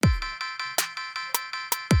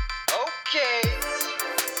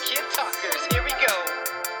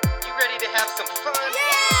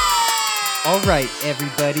Alright,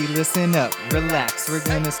 everybody, listen up, relax. We're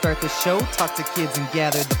gonna start the show, talk to kids and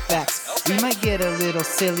gather the facts. We might get a little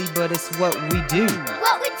silly, but it's what we do.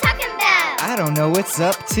 What we talking about? I don't know, it's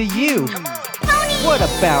up to you. Pony. What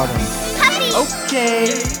about 'em? Puppy. Okay,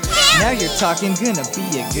 now you're talking, gonna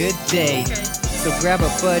be a good day. So grab a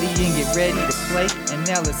buddy and get ready to play. And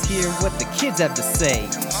now let's hear what the kids have to say.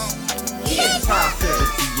 Kid Talker.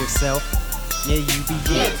 Just be yourself, yeah, you be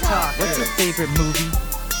you. Kid Talker. What's your favorite movie?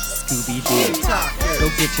 Scooby-Doo. Kid Talker. Go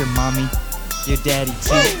get your mommy, your daddy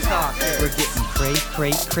too. Kid Talker. We're getting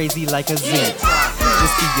crazy like a zoo. Kid Talker.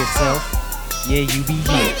 Just be yourself, yeah, you be you.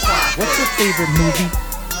 Kid Talker. What's your favorite movie?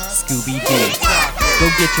 Scooby-Doo. Kid Talker. Go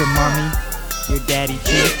get your mommy, your daddy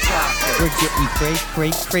too. Kid Talker. We're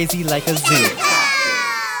getting crazy like a zoo.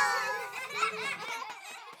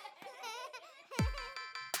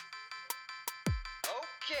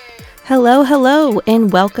 Hello,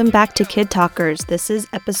 and welcome back to Kid Talkers. This is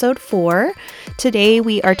episode 4. Today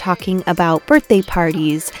we are talking about birthday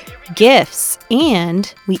parties, gifts,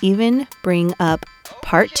 and we even bring up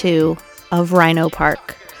part 2 of Rhino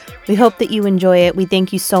Park. We hope that you enjoy it. We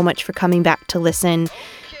thank you so much for coming back to listen.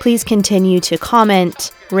 Please continue to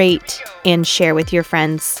comment, rate, and share with your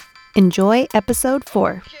friends. Enjoy episode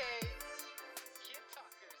 4.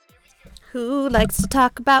 Who likes to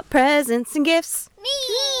talk about presents and gifts? Me.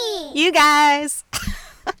 You guys.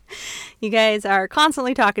 You guys are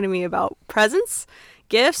constantly talking to me about presents,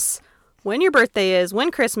 gifts, when your birthday is,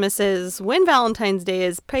 when Christmas is, when Valentine's Day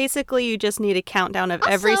is. Basically, you just need a countdown of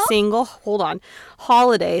every single,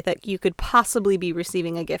 holiday that you could possibly be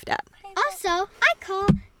receiving a gift at. Also, I call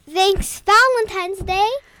thanks Valentine's Day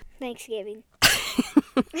Thanksgiving.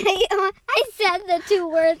 I said the two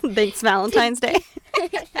words. Thanks Valentine's Day.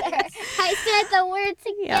 I said the words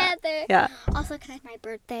together. Yeah. Also, can I have my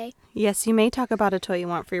birthday? Yes, you may talk about a toy you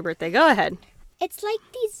want for your birthday. Go ahead. It's like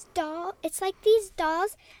these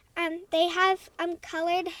dolls, and they have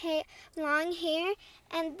colored hair, long hair,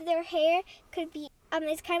 and their hair could be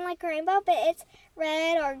it's kind of like a rainbow, but it's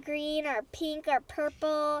red or green or pink or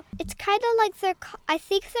purple. It's kind of like I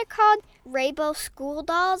think they're called rainbow school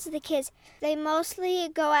dolls because they mostly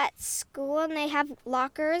go at school and they have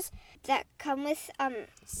lockers that come with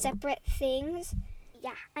separate things.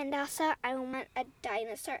 Yeah, and also I want a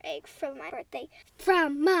dinosaur egg for my birthday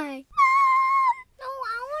from my mom. No,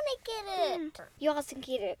 I want to get it. You also can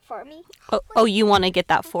get it for me. Oh, you want to get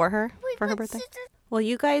that for her? For her But birthday? sister- Well,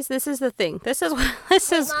 you guys, this is the thing. This is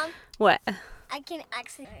Mom, what? I can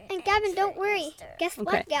actually. And Gavin, don't worry. Guess Okay.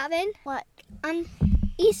 what, Gavin? What?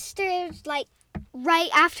 Easter is like right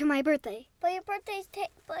after my birthday. But your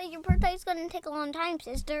birthday's gonna take a long time,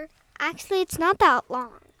 sister. Actually, it's not that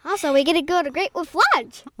long. Also, we get to go to Great Wolf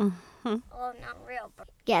Lodge. Mm-hmm. Well, not real.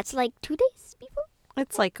 Yeah, it's like 2 days before.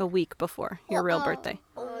 It's like a week before your real birthday.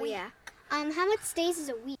 Oh yeah. How much days is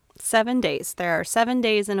a week? 7 days. There are 7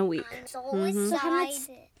 days in a week. I'm so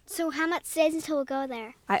excited. So how much days until we go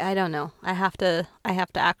there? I don't know. I have to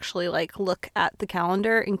actually look at the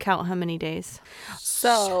calendar and count how many days.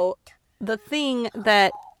 So the thing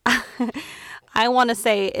that I want to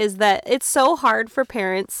say is that it's so hard for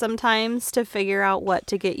parents sometimes to figure out what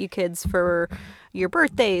to get you kids for your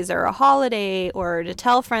birthdays or a holiday, or to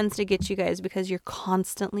tell friends to get you guys, because you're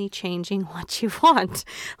constantly changing what you want.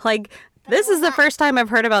 This is the first time I've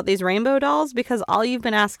heard about these rainbow dolls, because all you've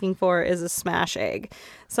been asking for is a smash egg.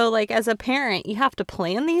 So as a parent, you have to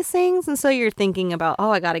plan these things. And so you're thinking about,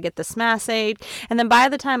 I got to get the smash egg. And then by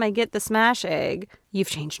the time I get the smash egg, you've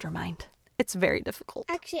changed your mind. It's very difficult.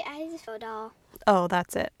 Actually, I just a doll. Oh,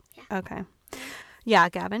 that's it. Yeah. Okay. Yeah,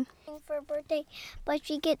 Gavin. For her birthday, but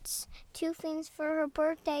she gets 2 things for her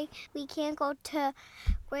birthday. We can't go to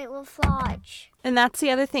Great Wolf Lodge. And that's the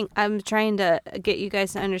other thing. I'm trying to get you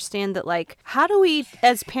guys to understand that, how do we,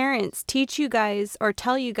 as parents, teach you guys or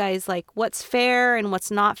tell you guys, what's fair and what's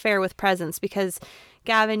not fair with presents? Because,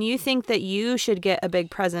 Gavin, you think that you should get a big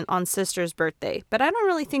present on sister's birthday. But I don't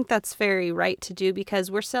really think that's very right to do, because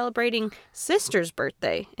we're celebrating sister's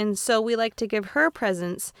birthday. And so we like to give her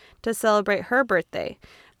presents to celebrate her birthday.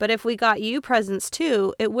 But if we got you presents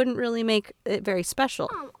too, it wouldn't really make it very special.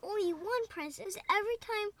 Mom, only one present. Every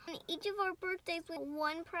time on each of our birthdays, we have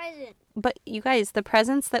one present. But you guys, the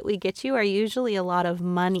presents that we get you are usually a lot of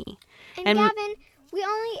money. And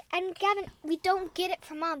Gavin, we don't get it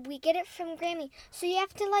from Mom. We get it from Grammy. So you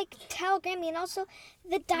have to tell Grammy. And also,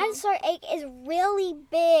 the dinosaur egg is really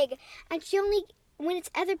big, and she only. When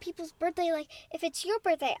it's other people's birthday, if it's your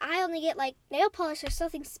birthday, I only get nail polish or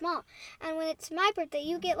something small. And when it's my birthday,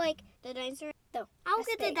 you get the dinosaur. No, I'll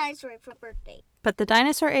get the dinosaur for birthday. But the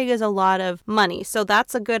dinosaur egg is a lot of money, so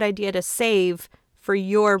that's a good idea to save for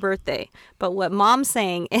your birthday. But what Mom's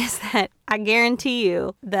saying is that I guarantee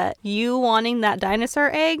you that you wanting that dinosaur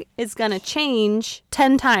egg is going to change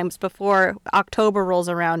 10 times before October rolls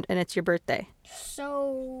around and it's your birthday.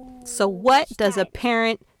 So What does a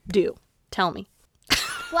parent do? Tell me.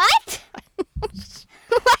 What?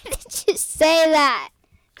 Why did you say that?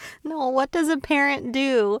 No, what does a parent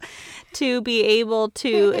do to be able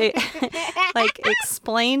to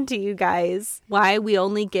explain to you guys why we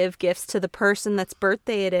only give gifts to the person that's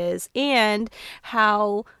birthday it is, and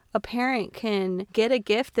how a parent can get a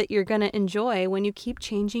gift that you're going to enjoy when you keep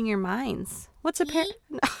changing your minds? What's a parent?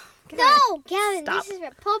 No, Gavin, Stop. this is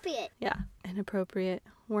inappropriate. Yeah, inappropriate.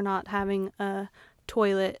 We're not having a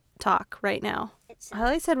toilet talk right now. All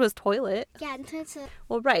I said was toilet. Yeah, it's a...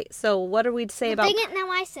 Well, right. So what do we say about... Dang it, now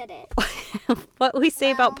I said it. What we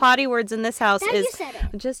say about potty words in this house Now is... you said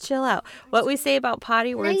it. Just chill out. What we say about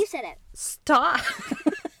potty Now words... you said it. Stop.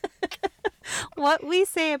 What we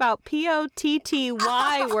say about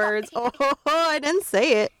P-O-T-T-Y words... Oh, I didn't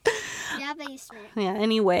say it. Yeah, basement. Yeah,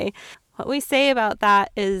 anyway. What we say about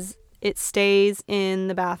that is... It stays in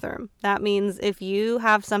the bathroom. That means if you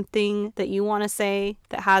have something that you want to say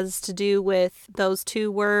that has to do with those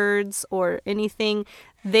two words or anything,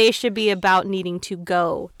 they should be about needing to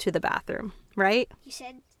go to the bathroom, right? You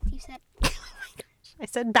said... I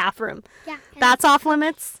said bathroom. Yeah. That's off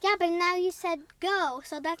limits? Yeah, but now you said go,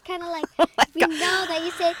 so that's kind of like we know that you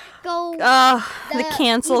said go. The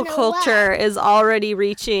cancel you know culture is already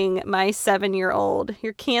reaching my 7-year-old.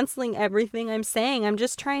 You're canceling everything I'm saying. I'm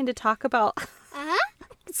just trying to talk about Uh-huh.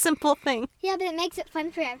 a simple thing. Yeah, but it makes it fun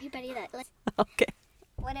for everybody that listens. Okay.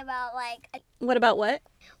 What about like? What about what?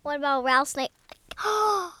 What about rattlesnake?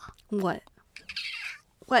 What?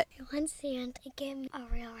 What? Once Santa gave me a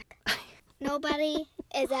real. Nobody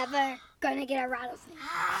is ever gonna get a rattlesnake.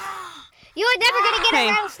 You are never gonna get Hey,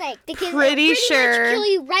 a rattlesnake. The kids will pretty much sure- kill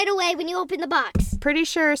you right away when you open the box. Pretty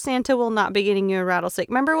sure Santa will not be getting you a rattlesnake.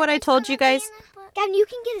 Remember what I told you guys? Gavin, you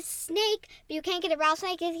can get a snake, but you can't get a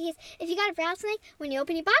rattlesnake. If you got a rattlesnake, when you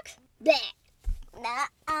open your box, bleh.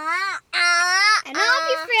 And all of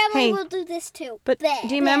your family Hey, will do this too. But Bleh,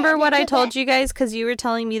 do you remember bleh, what I bleh, told bleh. you guys? Because you were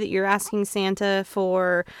telling me that you're asking Santa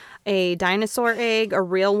for a dinosaur egg, a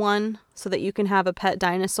real one, so that you can have a pet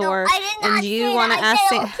dinosaur. And you want to ask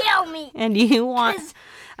Santa, kill me. and you want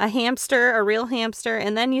a hamster, a real hamster,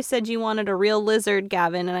 and then you said you wanted a real lizard,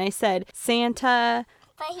 Gavin. And I said Santa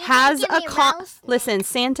has listen.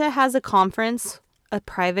 Santa has a conference. A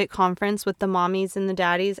private conference with the mommies and the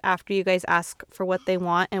daddies after you guys ask for what they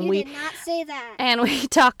want, and You did not say that. and we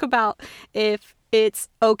talk about if it's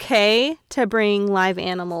okay to bring live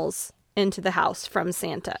animals into the house from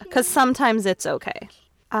Santa, because sometimes it's okay.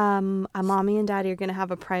 A mommy and daddy are gonna have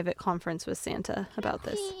a private conference with Santa about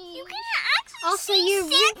this. You can actually also,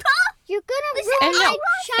 you're gonna ruin And no, my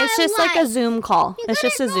child it's just like a life. Zoom call. You're It's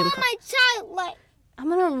just a gonna Zoom ruin call. my child life. I'm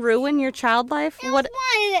gonna ruin your child life. I What?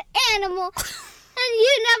 wanted an animal, and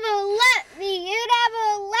you never let me. You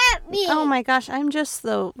never let me. Oh my gosh, I'm just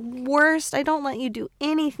the worst. I don't let you do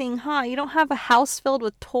anything, huh? You don't have a house filled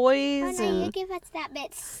with toys Oh no, you and give us that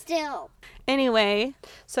bit still. anyway,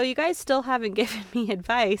 so you guys still haven't given me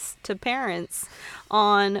advice to parents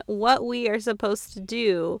on what we are supposed to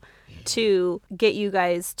do to get you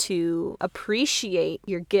guys to appreciate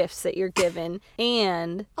your gifts that you're given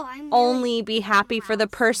and Oh, I'm really only be happy for the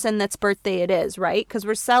person that's birthday it is, right? Because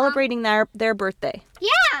we're celebrating their birthday.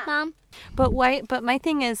 Yeah, Mom. But why? But my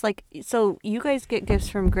thing is, like, so you guys get gifts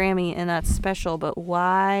from Grammy and that's special, but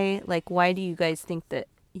why? Like, why do you guys think that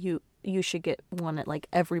you should get one at like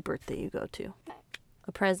every birthday you go to?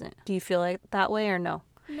 A present. Do you feel like that way or no?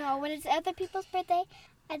 No, when it's other people's birthday,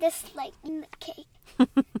 I just like eat the cake.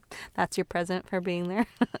 That's your present for being there.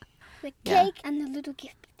 The Yeah. cake and the little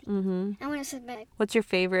gift. Mm-hmm. I want to send back. What's your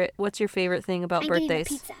favorite thing about I'm getting a birthdays?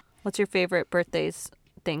 pizza. What's your favorite birthdays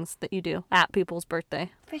things that you do at people's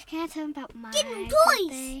birthday? First, can I tell them about my Getting toys.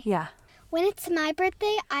 birthday? Yeah. When it's my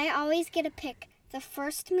birthday, I always get to pick the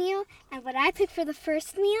first meal, and what I pick for the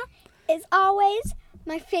first meal is always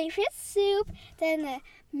my favorite soup. Then the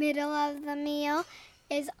middle of the meal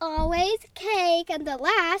is always cake, and the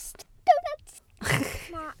last, donuts.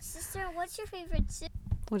 Mom, sister, what's your favorite soup?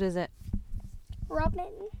 What is it?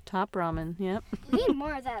 Ramen. Top ramen. Yep. We need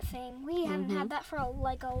more of that thing. We haven't had that for a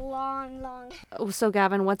long. Oh, so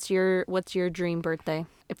Gavin, what's your dream birthday?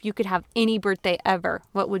 If you could have any birthday ever,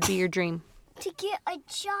 what would be your dream? To get a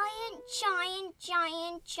giant,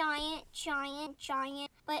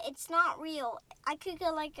 but it's not real. I can't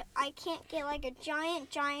get like a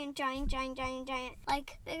giant,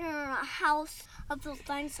 like bigger than a house of those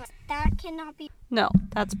dinosaurs. That cannot be. No,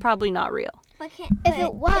 that's probably not real. But If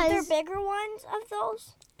it was- are there bigger ones of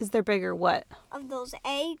those? Is there bigger what? Of those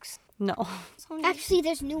eggs? No. Actually,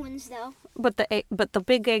 there's new ones though. But the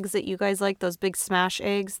big eggs that you guys like, those big smash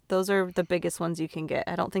eggs, those are the biggest ones you can get.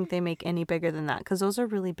 I don't think they make any bigger than that because those are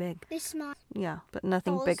really big. They're small. Yeah, but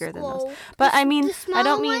nothing Those bigger than those. glow. But I mean, The small I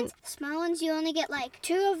don't mean. ones, small ones. You only get like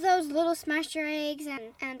 2 of those little smasher eggs,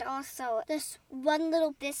 and also this one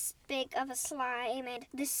little this big of a slime, and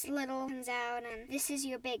this little comes out, and this is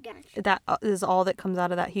your big one. That is all that comes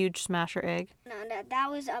out of that huge smasher egg. No, that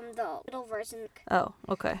was the little version. Oh,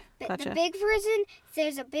 okay, The gotcha. big version,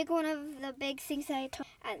 there's a big one of the big things that I told,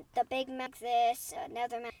 and the big map this,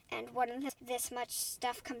 another map, and one of this much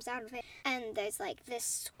stuff comes out of it, and there's like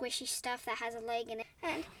this squishy stuff that has a leg in it,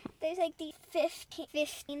 and there's like the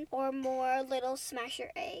 15 or more little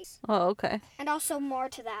smasher eggs, Oh, okay, and also more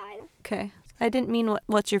to that. okay. I didn't mean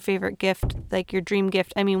what's your favorite gift, like your dream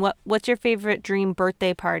gift. I mean, what's your favorite dream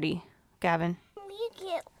birthday party, Gavin? Me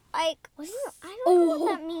get like I don't know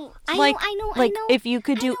what that means. I know. If you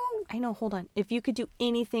could do, know. I know. Hold on. If you could do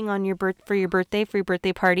anything on your for your birthday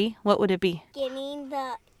party, what would it be?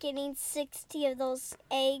 Getting 60 of those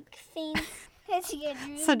egg things. It's your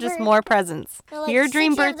dream So just birthday. more presents. Or, like, Your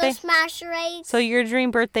dream 6 of birthday. those smasher eggs. So your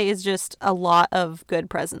dream birthday is just a lot of good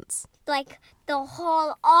presents Like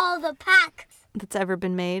all the pack. that's ever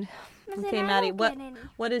been made. But Okay, then I Maddie, don't get any.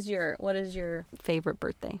 what is your favorite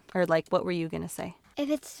birthday? Or like what were you gonna say? If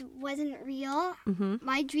it wasn't real, Mm-hmm.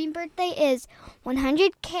 my dream birthday is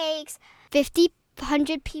 100 cakes,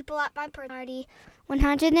 100 people at my party,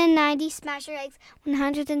 190 smasher eggs,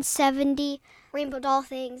 170 rainbow doll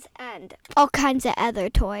things, and all kinds of other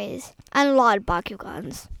toys, and a lot of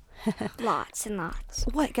Bakugans. Lots and lots.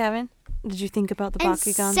 What, Gavin? Did you think about the And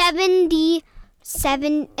Bakugans?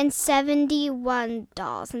 71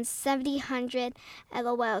 dolls, and 100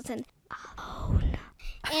 LOLs, and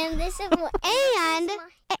And this is what and an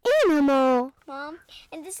animal. Mom.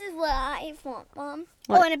 And this is what I want, Mom.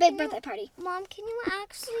 What? Oh, and a big birthday party. Mom, can you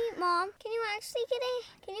actually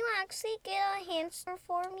get a hamster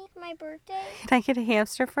for me for my birthday? Can I get a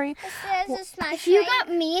hamster for you? It says a smash If you egg. got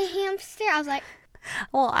me a hamster, I was like,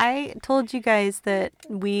 Well, I told you guys that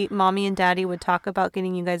Mommy and Daddy would talk about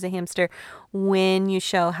getting you guys a hamster when you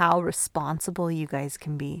show how responsible you guys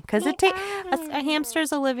can be. Because a hamster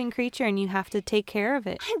is a living creature and you have to take care of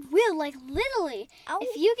it. I will, like, literally.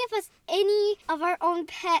 If you give us any of our own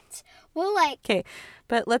pets, we'll, like, Okay,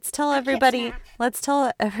 but let's tell everybody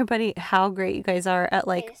how great you guys are at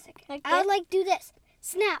wait like a second. I would, like, do this.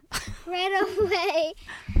 Snap. Right away.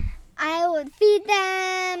 I would feed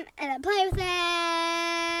them, and I'd play with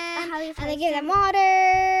them, how do you and play then with give them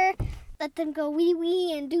water, let them go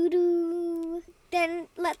wee-wee and doo-doo, then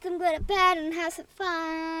let them go to bed and have some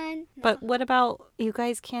fun. But what about you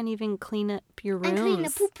guys can't even clean up your rooms? And clean the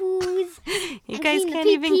poo-poos. You and guys clean the can't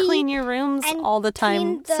even pee-pee, clean your rooms and all the time.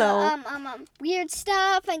 Clean the, So weird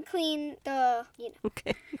stuff, and clean the,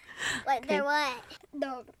 okay. Like they're what?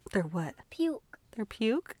 the They're what? Puke. They're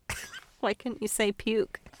puke? Why couldn't you say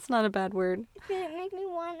puke? It's not a bad word. it make me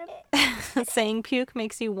want to. Saying puke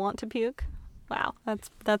makes you want to puke. Wow,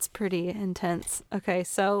 that's pretty intense. Okay,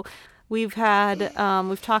 so we've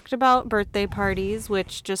talked about birthday parties,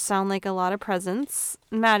 which just sound like a lot of presents.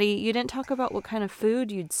 Maddie, you didn't talk about what kind of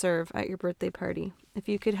food you'd serve at your birthday party. If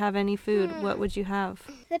you could have any food, what would you have?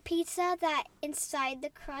 The pizza that inside the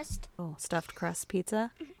crust. Oh, stuffed crust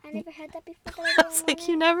pizza. I never had that before. But I I really was want like,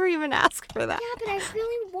 you it. never even asked for that. Yeah, but I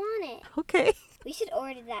really want it. Okay. We should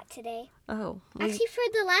order that today. Oh, Actually, for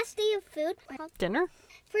the last day of food, dinner?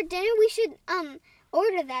 for dinner, we should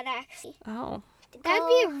order that. Actually, Oh, that'd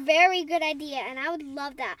be a very good idea, and I would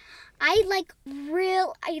love that. I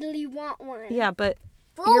really want one. yeah, but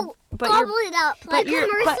Bro, but gobble it up. but The you're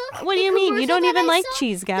commercial- but what do you the mean? You don't commercial that even I like saw-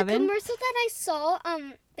 cheese, The Gavin. commercial that I saw,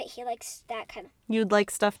 but he likes that kind of. You'd like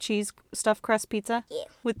stuffed crust pizza? Yeah.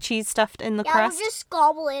 With cheese stuffed in the Yeah, crust? I'll just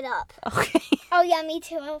gobble it up. Okay. Oh yeah, me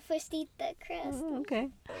too. I'll first eat the crust. Okay.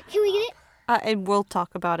 Can we get it? And we'll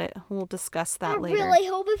talk about it. We'll discuss that I later. really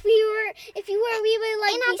hope if we would like And be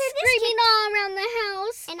after this screaming all around the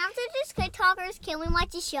house. And after this Good Talkers, can we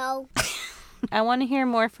watch the show? I want to hear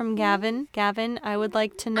more from Gavin. Gavin, I would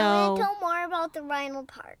like to I know. want to tell more about the Rhino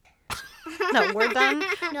Park. No, we're done.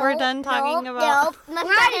 we're done talking about. We're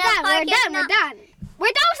already done. We're done. We're done. We're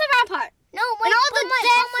done with the round part. No, wait, And all the but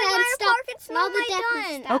death my and Rhino stuff. Park, it's And all not the death my and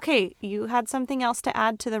done. stuff. Okay, you had something else to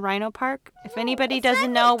add to the Rhino Park? If anybody it's not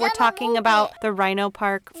doesn't my know, we're demo talking movie. about the Rhino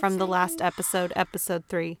Park from the last episode, episode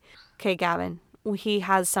 3. Okay, Gavin, he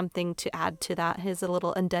has something to add to that. His a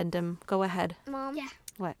little addendum. Go ahead. Mom. Yeah.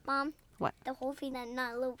 Mom. What? The whole thing, that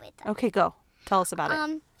not a little bit. Okay, go. Tell us about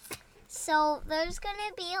it. So there's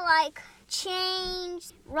gonna be like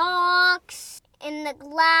chains, rocks in the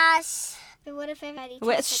glass, But what if everybody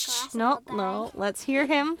Wait, touches the glass? no, and all no. Let's hear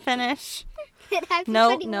him finish. die? No,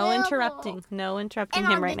 Everybody no will. interrupting. No interrupting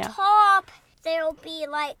And him on right the now. top, there'll be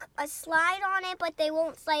like a slide on it, but they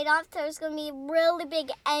won't slide off. There's gonna be really big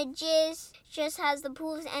edges, just as the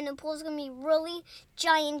pools, and the pool's gonna be really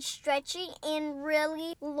giant, stretchy, and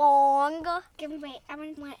really long. Wait, I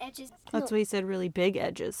want edges. That's what he said. Really big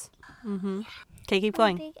edges. Mm-hmm. Okay, keep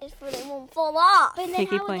going. Big edges so they won't fall off. But then Okay, how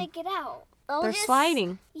keep would going. they get out? They'll They're just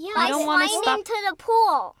sliding. Yeah, By don't wanna sliding stop- into the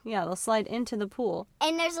pool, Yeah, they'll slide into the pool.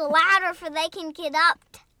 and there's a ladder for they can get up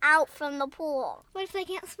out from the pool. What if they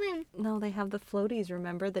can't swim? No, they have the floaties,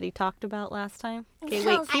 remember, that he talked about last time? Okay,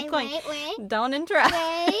 No, wait, keep going. Wait. Don't interrupt.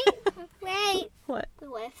 Wait. What?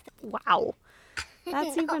 What if, Wow.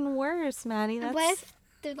 That's even worse, Maddie. what That's if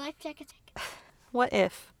their life jackets? what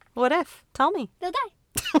if? What if? Tell me. They'll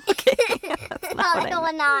die. Okay. That's not what I No,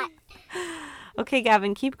 meant. we're not. Okay,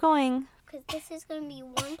 Gavin, keep going. Because this is going to be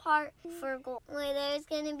one part for gold, where there's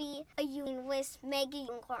going to be a unicorn with mega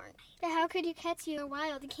unicorn. But how could you catch you in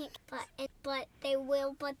wild? You can't. But they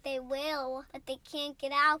will, but they can't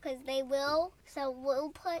get out because they will. So we'll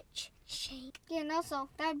put shake. Yeah, and also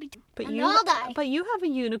that would be. But and you they'll die. but you have a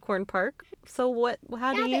unicorn park. So what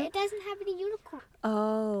how Yeah, do but you it doesn't have any unicorn.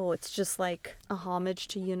 Oh, it's just like a homage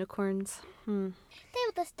to unicorns. They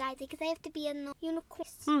will just die because they have to be in the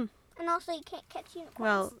unicorns. Hmm. And also, you can't catch unicorns.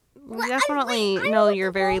 Well, we Well, definitely I know know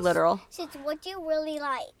you're very those- literal. Since what do you really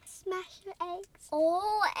like? Smash your eggs.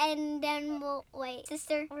 Oh, and then we'll wait,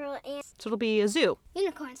 sister. We'll answer. So it'll be a zoo.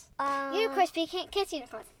 Unicorns. Unicorns, but you can't catch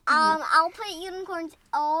unicorns. I'll put unicorns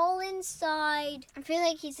all inside. I feel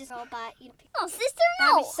like he's just all about unicorns. Oh, sister,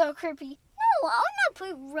 That'd no. be so creepy. No, I'll not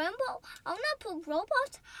put rainbow. I'll not put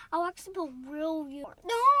robots. I'll actually put real unicorns.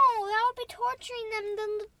 No, that would be torturing them.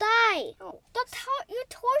 Then they'll die. No. You're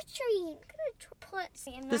torturing.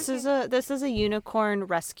 This is a unicorn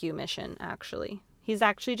rescue mission actually. He's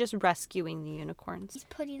actually just rescuing the unicorns. He's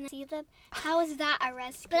putting them. How is that a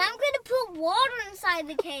rescue? But I'm gonna put water inside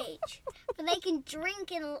the cage, so they can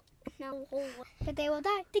drink and no whole. But they will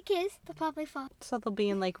die. The kids will probably fall. So they'll be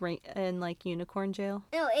in like unicorn jail.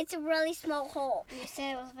 No, it's a really small hole. You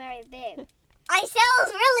said it was very big. I said it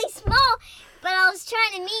was really small, but I was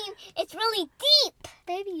trying to mean it's really deep.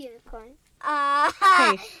 Baby unicorn.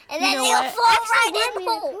 Hey, and then you know they'll what? fall right in the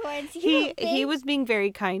hole. Unicorns. He was being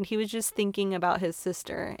very kind. He was just thinking about his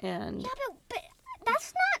sister and Yeah, but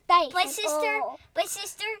that's not nice. But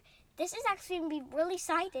sister, this is actually gonna be really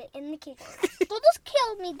excited in the cage. They'll just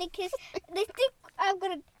kill me because they think I'm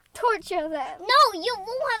gonna torture them. No, you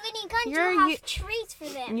won't have any guns. You're You'll u- have treats for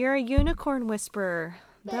them. you're a unicorn whisperer.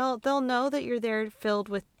 They'll know that you're there filled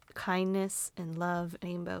with kindness and love,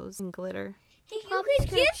 rainbows and glitter. You Probably could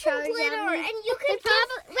just give gonna some charge glitter, at me. and you They're could give.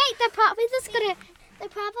 they're probably just gonna. They're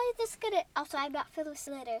probably just gonna. Also, I'm not filled with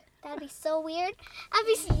glitter. That'd be so weird. I'd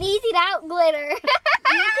be sneezing out glitter. You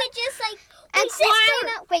could just like. And Wait, sister. flying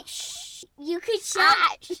out. Wait, shh. You could show.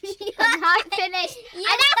 I'm not finished. I'm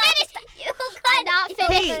not finished. I'm not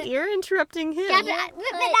finished. Hey, you're interrupting him. Yeah, but now I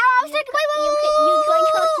was like, wait.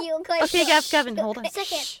 Okay, Gavin, hold on. A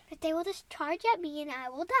second. But they will just charge at me and I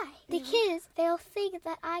will die. The kids, they'll think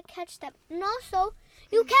that I catch them. And also,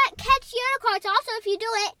 you can't catch unicorns. Also, if you do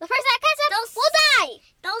it, the person that catches them will die.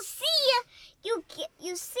 They'll see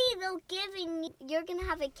you see they'll giving. You're gonna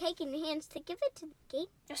have a cake in your hands to give it to the cake.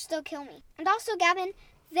 They'll still kill me. And also, Gavin,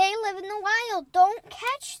 they live in the wild. Don't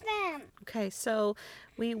catch them. Okay, so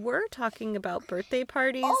we were talking about birthday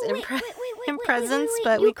parties Oh, and, wait, and presents,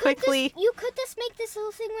 but we quickly... You could just make this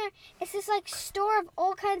little thing where it's this like store of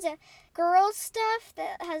all kinds of girls stuff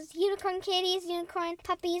that has unicorn kitties, unicorn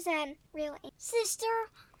puppies, and real. Sister,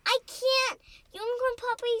 I can't. Unicorn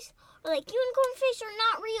puppies or like unicorn fish are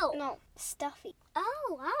not real. No, stuffy.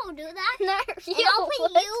 Oh, I'll do that. Not real. And I'll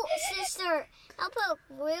put you, sister. I'll put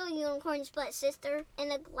real unicorns, but sister,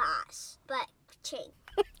 in a glass, but chain.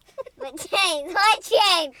 But chain.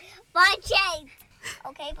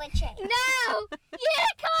 Okay, but chain. No,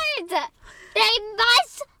 unicorns. They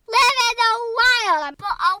must live in the wild.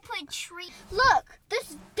 But I'll put tree. Look,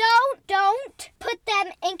 just don't put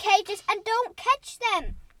them in cages and don't catch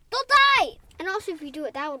them. They'll die. And also, if you do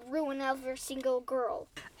it, that would ruin every single girl.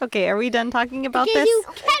 Okay, are we done talking about Because this? you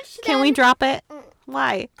catch them. Can we drop it?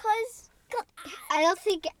 Why? I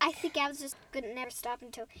think Gavin's just gonna never stop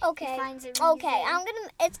until Okay. he finds a reason. Okay,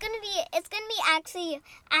 it's gonna be actually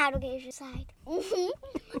alligator side.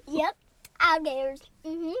 Yep. Alligators.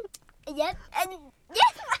 Yep. And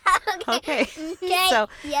yep. Okay. Okay. So,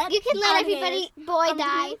 Yep. You can let Alligators. everybody boy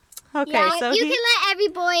die. okay, Yeah, so You he... can let every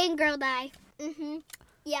boy and girl die.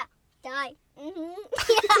 Yeah. Die. Yeah.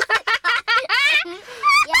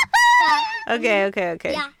 Die. Okay.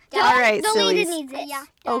 Yeah. All right, the leader sillies. needs it. Yeah.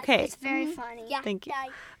 Okay. It's very funny. Yeah. Thank you.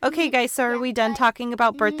 Yeah. Okay, guys, so are we done talking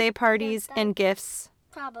about birthday parties and gifts?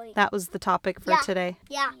 Probably. That was the topic for Yeah. today,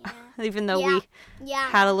 Yeah. even though Yeah. we Yeah.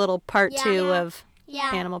 had a little part Yeah. 2 of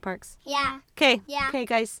Yeah. animal parks. Yeah. Okay. Yeah. Okay,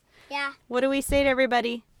 guys. Yeah. What do we say to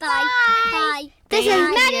everybody? Bye. Bye. This is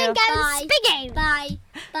Thank Maddie you. and Gavin's Bye. Spit Game. Bye.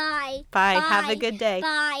 Bye. Bye. Have a good day.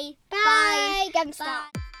 Bye. Bye. Gavin, Bye.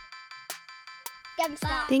 stop. Gavin,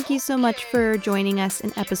 stop. Thank you so much for joining us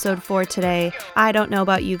in episode 4 today. I don't know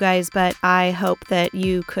about you guys, but I hope that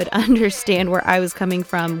you could understand where I was coming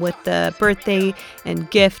from with the birthday and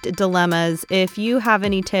gift dilemmas. If you have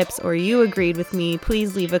any tips or you agreed with me,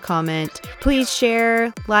 please leave a comment. Please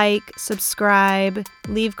share, like, subscribe,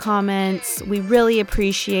 leave comments. We really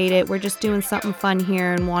appreciate it. We're just doing something fun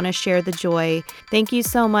here and want to share the joy. Thank you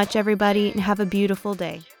so much, everybody, and have a beautiful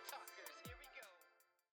day.